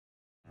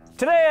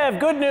Today I have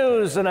good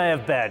news and I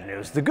have bad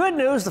news. The good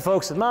news, the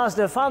folks at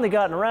Mazda have finally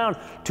gotten around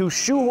to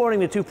shoehorning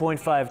the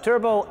 2.5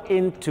 turbo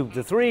into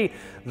the 3.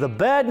 The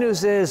bad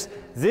news is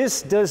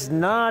this does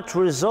not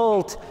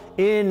result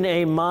in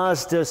a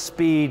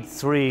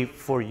MazdaSpeed3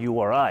 for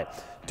URI.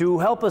 To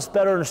help us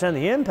better understand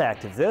the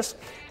impact of this,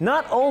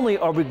 not only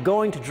are we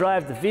going to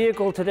drive the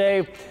vehicle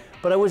today,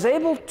 but I was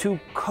able to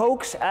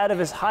coax out of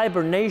his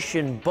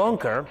hibernation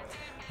bunker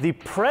the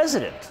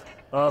president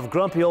of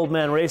Grumpy Old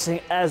Man Racing,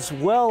 as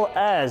well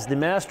as the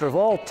master of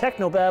all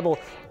technobabble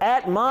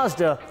at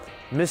Mazda,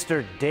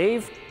 Mr.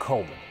 Dave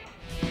Coleman.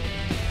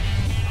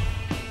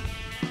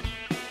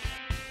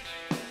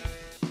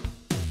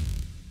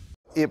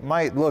 It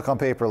might look on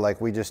paper like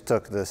we just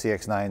took the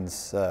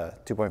CX-9's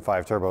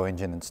 2.5 turbo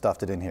engine and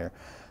stuffed it in here.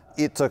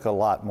 It took a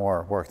lot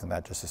more work than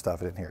that just to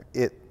stuff it in here.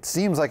 It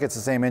seems like it's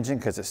the same engine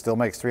because it still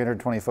makes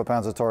 320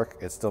 foot-pounds of torque.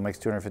 It still makes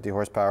 250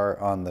 horsepower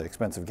on the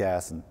expensive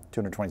gas and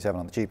 227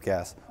 on the cheap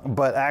gas.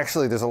 But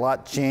actually, there's a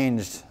lot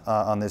changed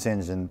on this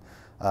engine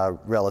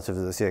relative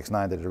to the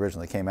CX-9 that it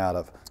originally came out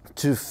of.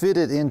 To fit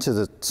it into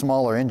the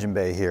smaller engine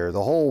bay here,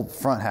 the whole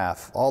front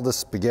half, all this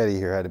spaghetti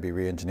here had to be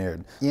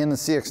re-engineered. In the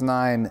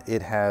CX-9,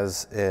 it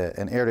has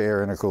an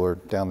air-to-air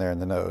intercooler down there in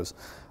the nose.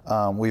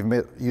 We've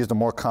used a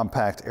more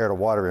compact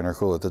air-to-water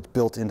intercooler that's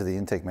built into the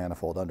intake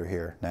manifold under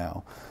here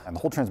now. And the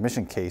whole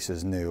transmission case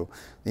is new.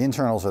 The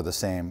internals are the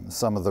same.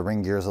 Some of the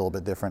ring gear is a little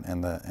bit different,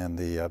 and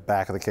the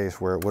back of the case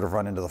where it would have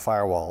run into the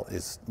firewall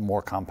is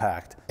more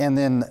compact. And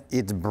then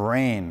its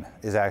brain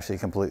is actually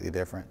completely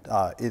different.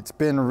 It's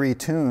been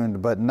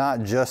retuned, but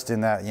not just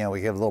in that, you know,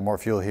 we get a little more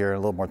fuel here and a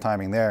little more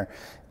timing there.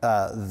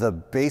 The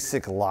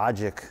basic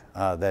logic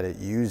that it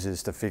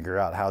uses to figure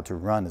out how to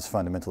run is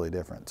fundamentally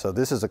different. So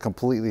this is a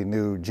completely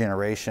new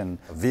generation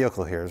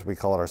vehicle here, as we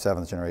call it our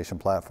 7th generation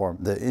platform.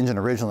 The engine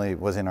originally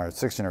was in our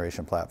 6th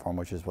generation platform,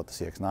 which is what the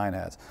CX-9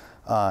 has.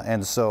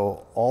 And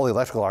so all the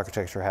electrical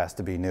architecture has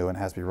to be new and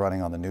has to be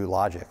running on the new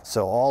logic.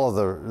 So all of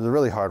the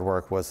really hard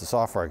work was the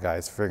software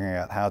guys figuring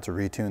out how to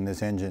retune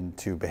this engine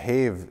to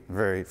behave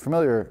very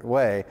familiar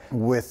way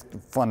with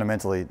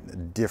fundamentally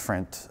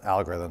different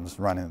algorithms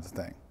running the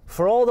thing.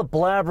 For all the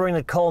blabbering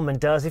that Coleman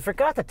does, he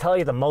forgot to tell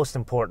you the most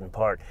important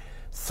part.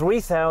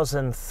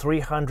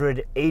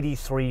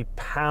 3,383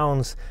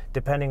 pounds,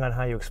 depending on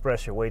how you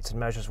express your weights, and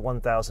measures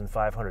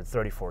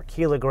 1,534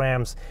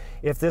 kilograms.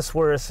 If this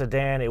were a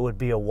sedan, it would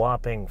be a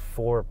whopping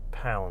 4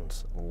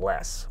 pounds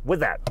less.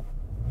 With that.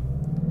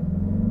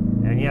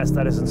 And yes,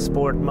 that is in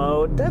sport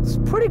mode. That's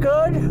pretty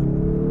good.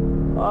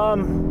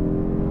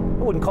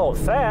 I wouldn't call it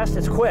fast,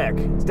 it's quick.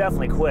 It's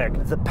definitely quick.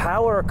 The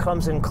power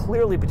comes in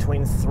clearly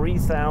between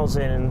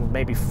 3,000 and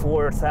maybe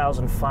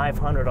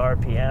 4,500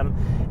 RPM.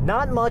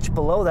 Not much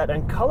below that,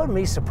 and color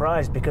me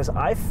surprised because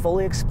I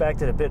fully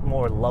expected a bit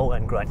more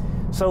low-end grunt.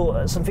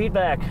 So some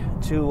feedback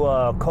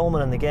to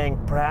Coleman and the gang.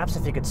 Perhaps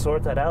if you could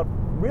sort that out,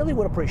 really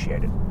would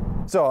appreciate it.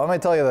 So I'm going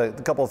to tell you a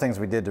couple of things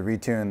we did to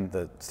retune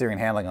the steering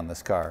handling on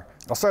this car.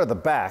 I'll start at the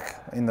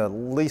back. In the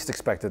least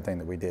expected thing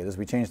that we did is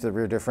we changed the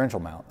rear differential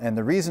mount. And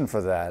the reason for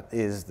that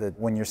is that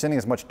when you're sending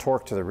as much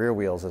torque to the rear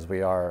wheels as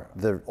we are,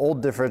 the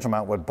old differential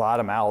mount would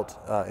bottom out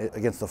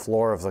against the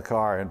floor of the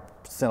car and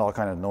send all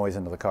kind of noise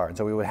into the car. And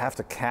so we would have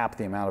to cap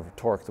the amount of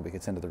torque that we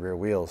could send to the rear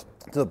wheels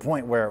to the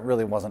point where it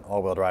really wasn't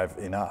all-wheel drive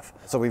enough.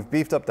 So we've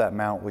beefed up that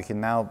mount. We can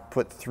now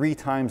put 3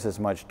 times as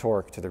much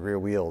torque to the rear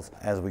wheels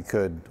as we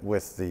could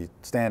with the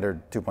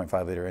standard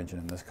 2.5 liter engine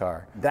in this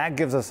car. That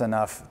gives us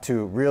enough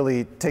to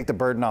really take the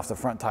burden off the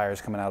front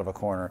tires coming out of a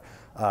corner,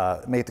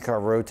 make the car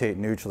rotate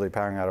neutrally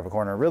powering out of a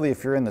corner. Really,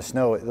 if you're in the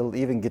snow, it'll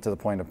even get to the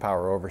point of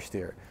power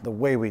oversteer. The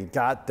way we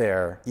got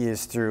there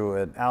is through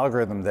an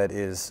algorithm that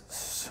is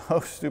so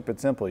stupid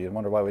simple, you'd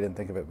wonder why we didn't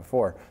think of it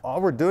before. All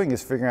we're doing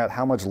is figuring out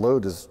how much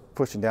load is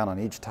pushing down on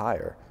each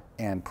tire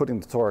and putting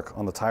the torque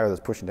on the tire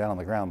that's pushing down on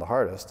the ground the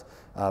hardest,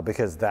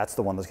 because that's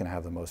the one that's going to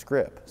have the most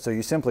grip. So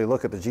you simply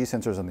look at the G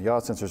sensors and the yaw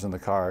sensors in the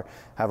car,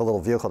 have a little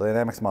vehicle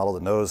dynamics model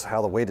that knows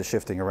how the weight is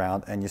shifting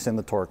around, and you send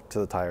the torque to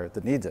the tire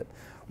that needs it.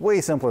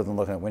 Way simpler than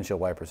looking at windshield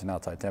wipers and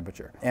outside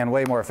temperature, and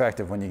way more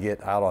effective when you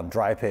get out on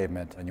dry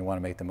pavement and you want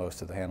to make the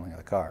most of the handling of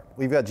the car.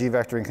 We've got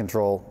G-vectoring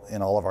control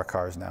in all of our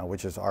cars now,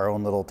 which is our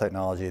own little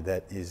technology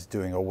that is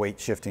doing a weight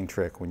shifting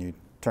trick. When you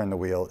turn the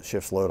wheel, it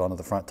shifts load onto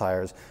the front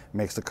tires,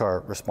 makes the car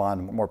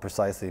respond more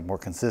precisely, more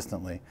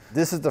consistently.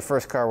 This is the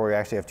first car where we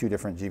actually have 2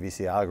 different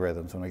GVC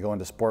algorithms. When we go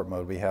into sport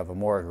mode, we have a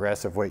more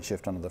aggressive weight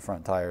shift onto the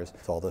front tires.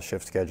 So all the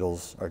shift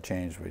schedules are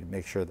changed. We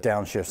make sure the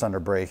downshifts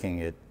under braking,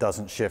 it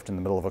doesn't shift in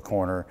the middle of a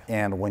corner.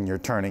 And when you're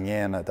turning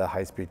in at the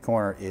high-speed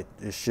corner, it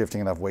is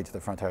shifting enough weight to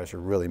the front tires to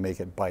really make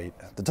it bite.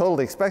 The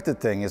totally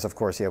expected thing is, of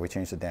course, yeah, we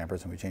changed the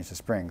dampers and we changed the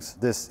springs.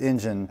 This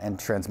engine and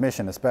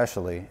transmission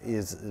especially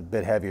is a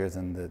bit heavier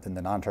than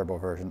the non-turbo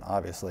version,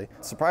 obviously.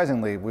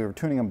 Surprisingly, we were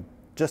tuning them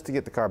just to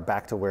get the car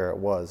back to where it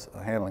was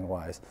handling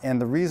wise.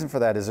 And the reason for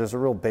that is there's a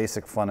real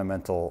basic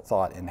fundamental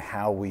thought in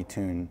how we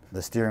tune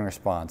the steering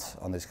response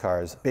on these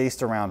cars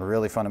based around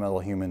really fundamental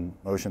human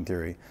motion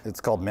theory. It's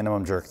called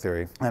minimum jerk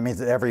theory. That means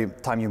that every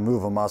time you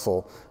move a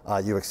muscle,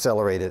 you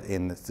accelerate it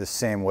in the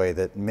same way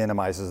that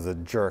minimizes the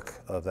jerk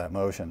of that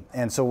motion.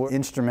 And so we'll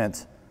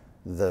instrument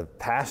the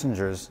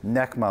passenger's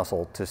neck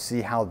muscle to see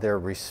how they're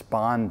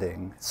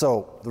responding.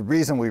 So the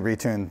reason we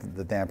retuned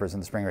the dampers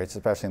and the spring rates,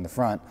 especially in the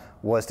front,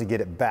 was to get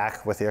it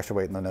back with the extra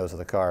weight in the nose of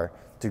the car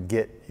to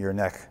get your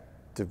neck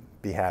to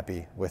be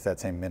happy with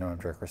that same minimum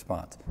jerk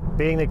response.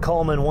 Being that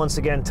Coleman once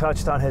again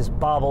touched on his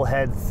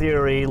bobblehead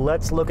theory,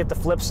 let's look at the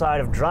flip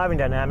side of driving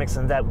dynamics,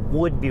 and that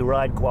would be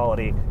ride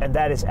quality. And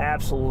that is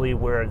absolutely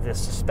where the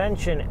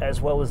suspension, as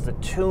well as the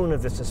tune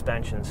of the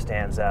suspension,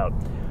 stands out.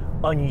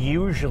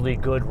 Unusually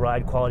good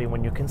ride quality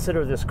when you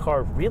consider this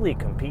car really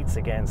competes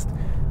against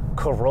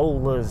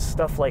Corollas,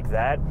 stuff like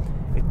that.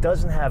 It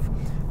doesn't have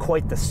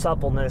quite the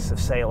suppleness of,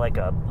 say, like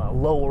a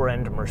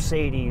lower-end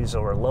Mercedes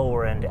or a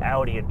lower-end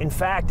Audi. In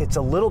fact, it's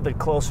a little bit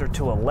closer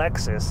to a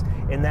Lexus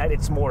in that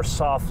it's more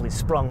softly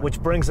sprung, which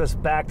brings us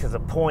back to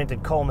the point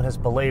that Coleman has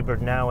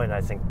belabored now in,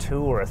 I think,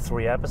 2 or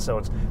 3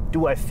 episodes.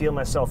 Do I feel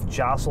myself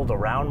jostled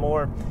around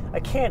more? I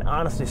can't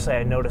honestly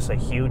say I notice a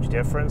huge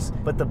difference,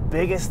 but the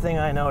biggest thing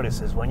I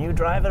notice is when you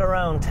drive it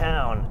around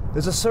town,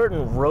 there's a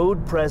certain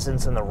road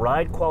presence and the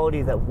ride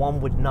quality that one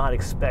would not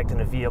expect in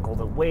a vehicle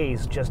that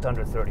weighs just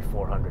under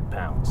 3,400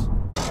 pounds.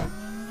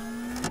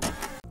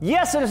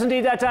 Yes, it is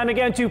indeed that time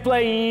again to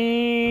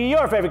play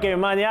your favorite game of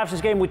mine, the options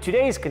game, with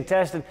today's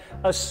contestant,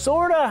 a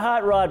sorta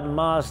hot rod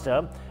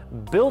Mazda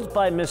built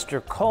by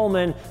Mr.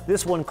 Coleman.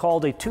 This one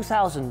called a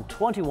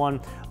 2021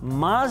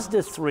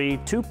 Mazda 3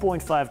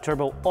 2.5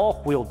 Turbo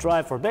all-wheel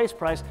drive for a base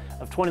price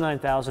of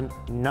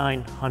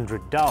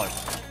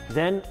 $29,900.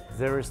 Then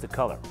there is the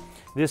color.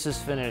 This is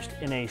finished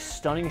in a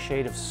stunning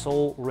shade of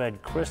soul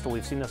red crystal.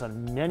 We've seen this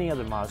on many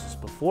other Mazdas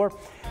before.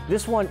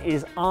 This one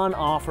is on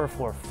offer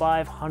for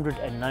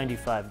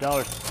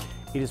 $595.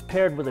 It is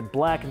paired with a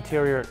black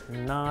interior,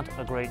 not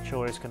a great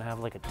choice. Gonna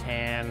have like a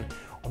tan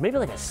or maybe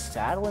like a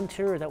saddle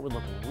interior that would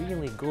look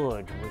really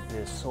good with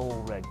this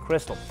soul red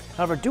crystal.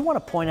 However, I do want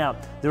to point out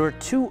there are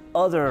 2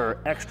 other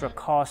extra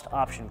cost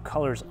option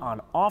colors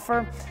on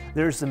offer.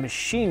 There's the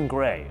machine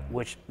gray,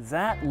 which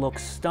that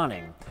looks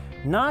stunning.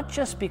 Not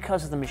just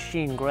because of the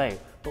machine gray,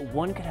 but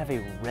one could have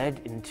a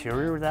red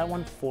interior with that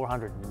one,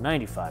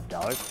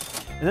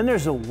 $495. And then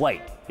there's a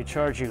white. They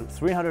charge you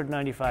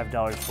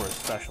 $395 for a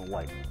special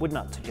white. Would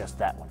not suggest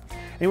that one.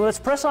 Anyway, let's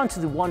press on to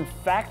the one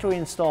factory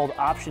installed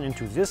option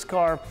into this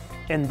car,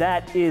 and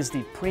that is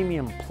the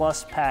Premium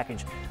Plus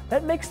package.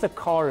 That makes the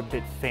car a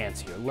bit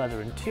fancier.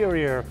 Leather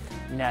interior,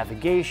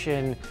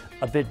 navigation,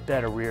 a bit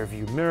better rear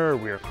view mirror,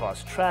 rear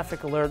cross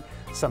traffic alert,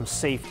 some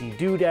safety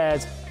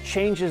doodads,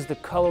 changes the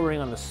coloring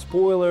on the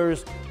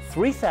spoilers,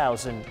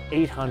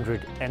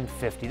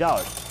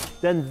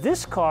 $3,850. Then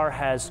this car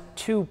has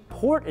 2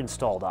 port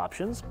installed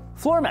options.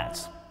 Floor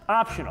mats,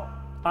 optional.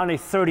 On a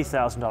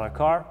 $30,000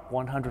 car,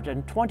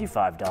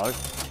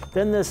 $125.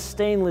 Then the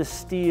stainless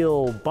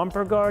steel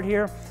bumper guard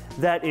here,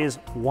 that is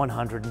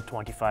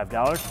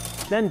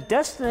 $125. Then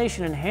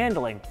destination and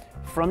handling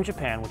from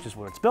Japan, which is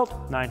where it's built,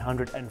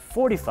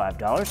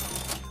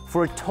 $945,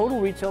 for a total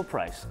retail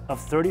price of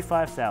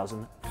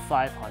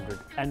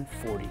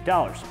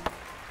 $35,540.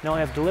 Now I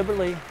have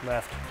deliberately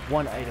left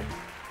one item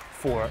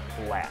for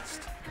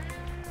last.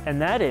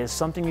 And that is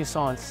something you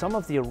saw in some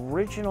of the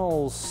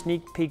original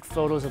sneak peek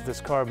photos of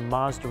this car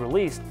Mazda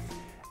released,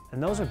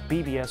 and those are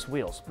BBS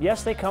wheels.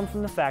 Yes, they come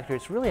from the factory.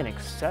 It's really an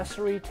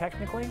accessory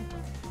technically,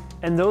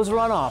 and those are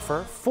on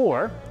offer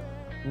for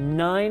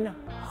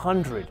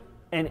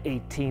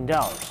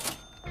 $918.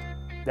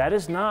 That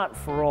is not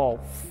for all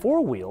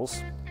 4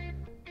 wheels,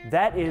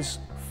 that is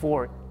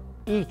for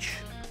each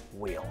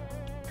wheel.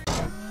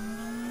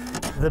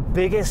 The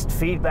biggest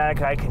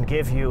feedback I can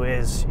give you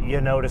is you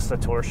notice the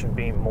torsion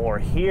beam more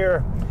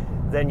here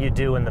than you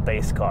do in the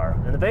base car.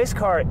 In the base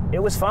car, it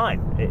was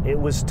fine. It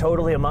was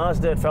totally a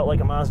Mazda. It felt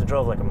like a Mazda,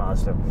 drove like a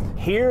Mazda.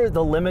 Here,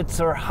 the limits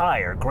are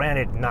higher.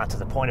 Granted, not to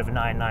the point of a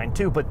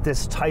 992, but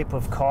this type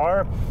of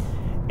car,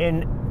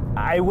 and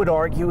I would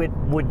argue it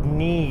would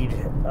need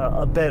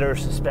a better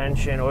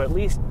suspension, or at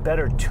least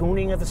better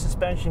tuning of the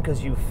suspension,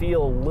 because you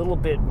feel a little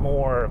bit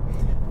more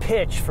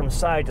pitch from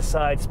side to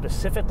side,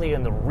 specifically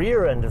in the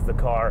rear end of the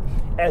car,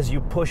 as you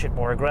push it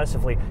more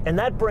aggressively. And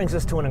that brings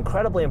us to an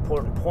incredibly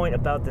important point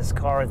about this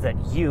car that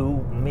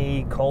you,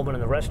 me, Coleman,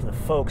 and the rest of the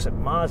folks at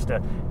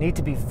Mazda need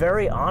to be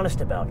very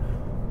honest about.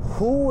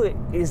 Who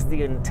is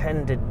the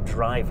intended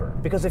driver?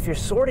 Because if you're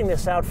sorting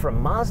this out from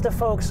Mazda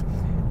folks,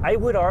 I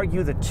would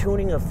argue the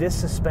tuning of this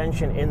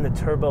suspension in the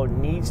turbo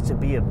needs to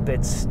be a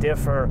bit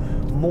stiffer,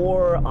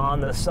 more on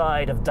the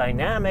side of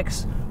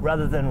dynamics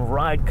rather than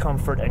ride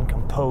comfort and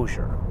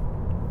composure.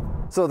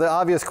 So the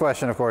obvious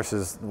question, of course,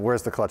 is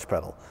where's the clutch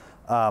pedal?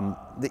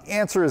 The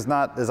answer is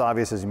not as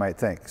obvious as you might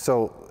think.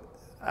 So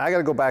I got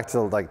to go back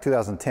to like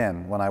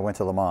 2010 when I went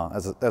to Le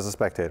Mans as a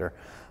spectator.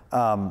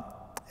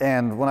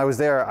 And when I was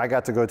there, I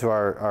got to go to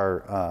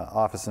our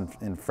office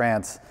in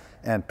France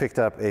and picked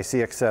up a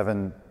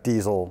CX-7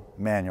 diesel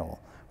manual,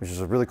 which is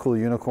a really cool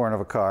unicorn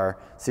of a car.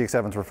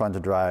 CX-7s were fun to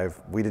drive.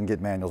 We didn't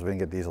get manuals, we didn't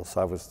get diesels,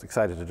 so I was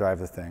excited to drive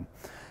the thing.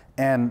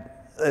 And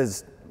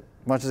as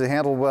much as it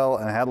handled well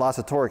and it had lots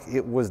of torque,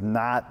 it was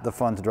not the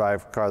fun to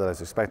drive car that I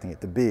was expecting it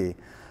to be.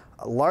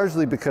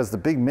 Largely because the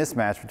big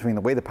mismatch between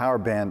the way the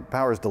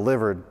power is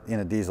delivered in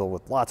a diesel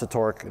with lots of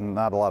torque and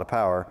not a lot of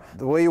power.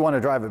 The way you want to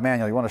drive it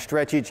manual, you want to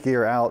stretch each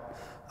gear out,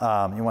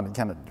 you want to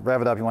kind of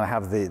rev it up, you want to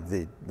have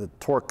the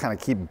torque kind of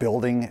keep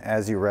building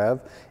as you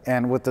rev.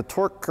 And with the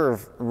torque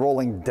curve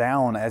rolling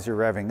down as you're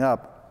revving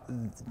up,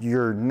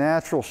 your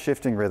natural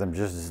shifting rhythm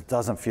just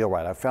doesn't feel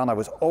right. I found I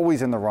was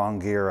always in the wrong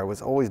gear, I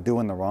was always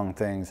doing the wrong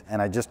things, and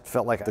I just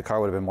felt like the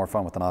car would have been more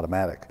fun with an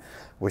automatic,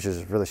 which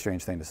is a really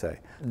strange thing to say.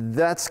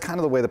 That's kind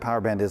of the way the power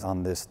band is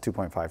on this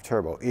 2.5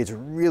 turbo. It's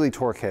really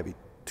torque heavy,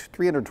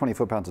 320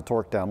 foot-pounds of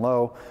torque down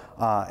low,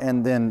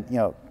 and then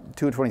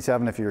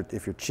 227 if you're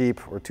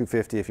cheap, or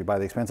 250 if you buy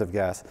the expensive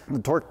gas. The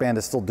torque band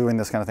is still doing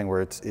this kind of thing where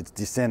it's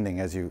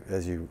descending as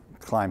you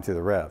climb through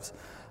the revs.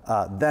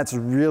 That's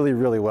really,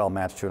 really well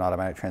matched to an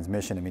automatic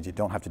transmission. It means you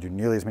don't have to do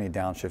nearly as many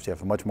downshifts. You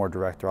have a much more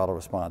direct throttle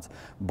response.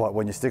 But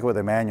when you stick with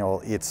a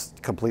manual, it's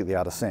completely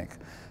out of sync.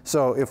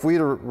 So if we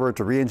were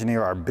to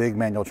re-engineer our big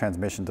manual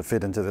transmission to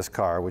fit into this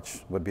car,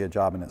 which would be a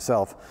job in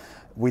itself,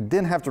 we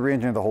then have to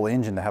re-engineer the whole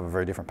engine to have a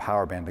very different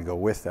power band to go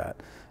with that.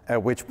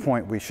 At which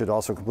point we should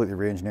also completely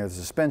re-engineer the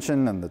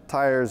suspension and the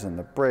tires and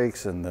the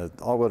brakes and the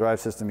all-wheel drive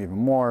system even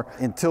more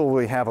until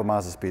we have a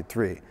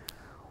MazdaSpeed3.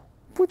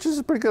 Which is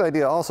a pretty good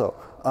idea also.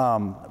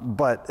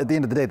 But at the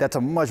end of the day, that's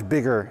a much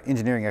bigger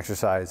engineering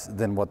exercise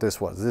than what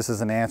this was. This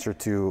is an answer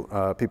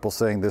to people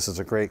saying this is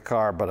a great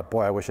car, but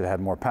boy, I wish it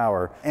had more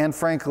power. And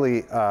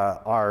frankly,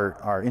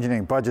 our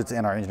engineering budgets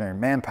and our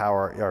engineering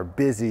manpower are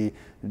busy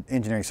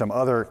engineering some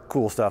other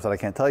cool stuff that I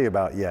can't tell you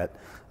about yet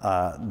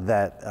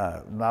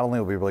that not only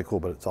will be really cool,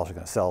 but it's also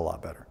going to sell a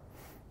lot better.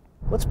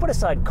 Let's put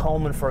aside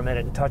Coleman for a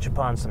minute and touch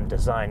upon some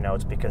design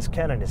notes, because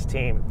Ken and his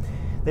team,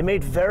 they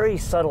made very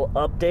subtle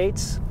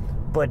updates,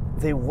 but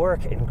they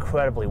work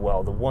incredibly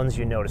well. The ones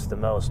you notice the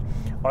most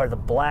are the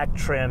black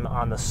trim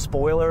on the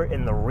spoiler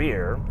in the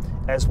rear,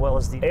 as well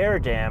as the air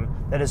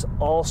dam that is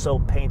also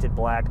painted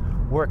black.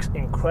 Works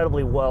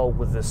incredibly well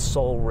with the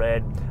Soul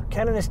Red.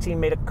 Ken and his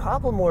team made a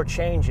couple more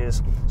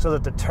changes so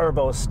that the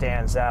turbo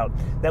stands out.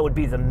 That would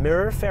be the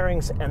mirror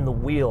fairings and the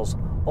wheels,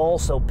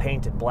 also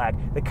painted black.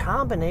 The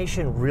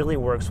combination really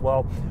works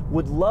well.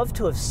 Would love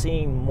to have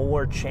seen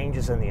more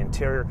changes in the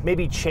interior,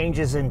 maybe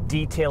changes in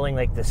detailing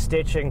like the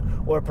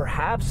stitching, or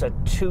perhaps a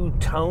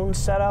two-tone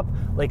setup,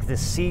 like the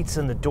seats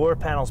and the door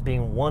panels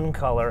being one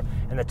color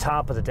and the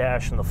top of the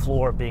dash and the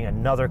floor being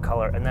another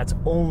color, and that's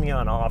only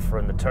on offer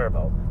in the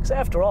turbo. Because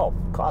after all,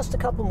 cost a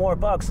couple more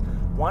bucks,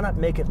 why not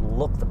make it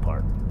look the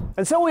part?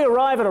 And so we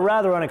arrive at a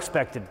rather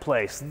unexpected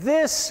place.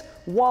 This,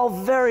 while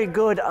very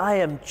good, I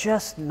am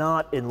just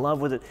not in love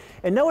with it.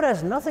 And no, it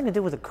has nothing to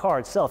do with the car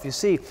itself. You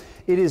see,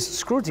 it is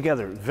screwed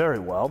together very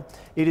well.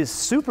 It is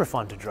super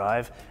fun to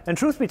drive. And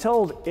truth be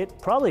told, it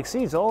probably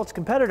exceeds all its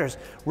competitors.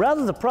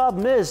 Rather, the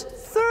problem is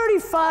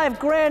 35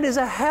 grand is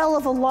a hell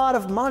of a lot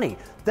of money.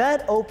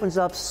 That opens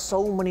up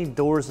so many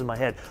doors in my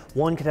head.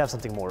 One could have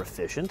something more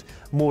efficient,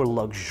 more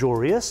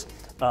luxurious,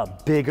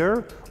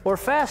 bigger, or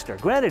faster.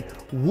 Granted,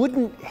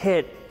 wouldn't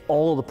hit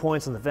all the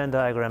points on the Venn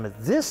diagram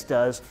that this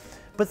does,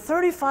 but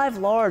 35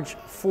 large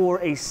for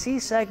a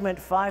C-segment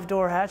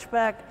 5-door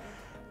hatchback,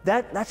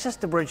 that's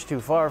just a bridge too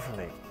far for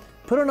me.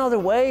 Put another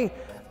way,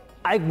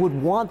 I would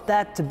want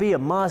that to be a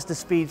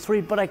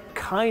MazdaSpeed3, but I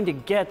kind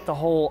of get the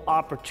whole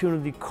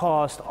opportunity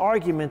cost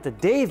argument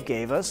that Dave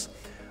gave us.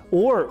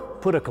 Or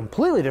put a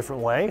completely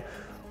different way,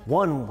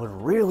 one would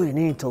really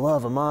need to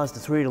love a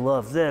Mazda3 to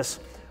love this.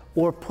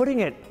 Or putting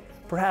it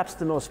perhaps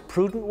the most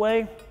prudent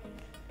way,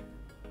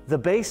 the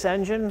base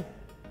engine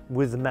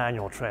with the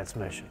manual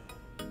transmission.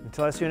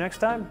 Until I see you next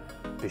time,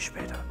 bis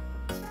später.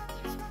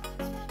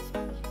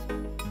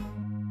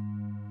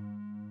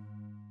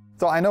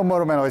 So I know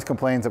MotoMan always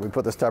complains that we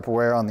put this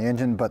Tupperware on the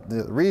engine, but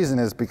the reason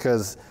is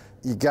because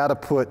you got to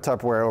put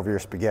Tupperware over your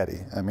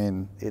spaghetti. I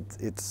mean,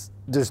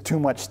 there's too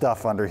much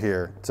stuff under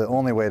here. It's the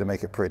only way to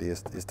make it pretty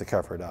is to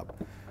cover it up.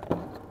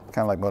 Kind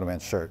of like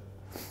MotoMan's shirt.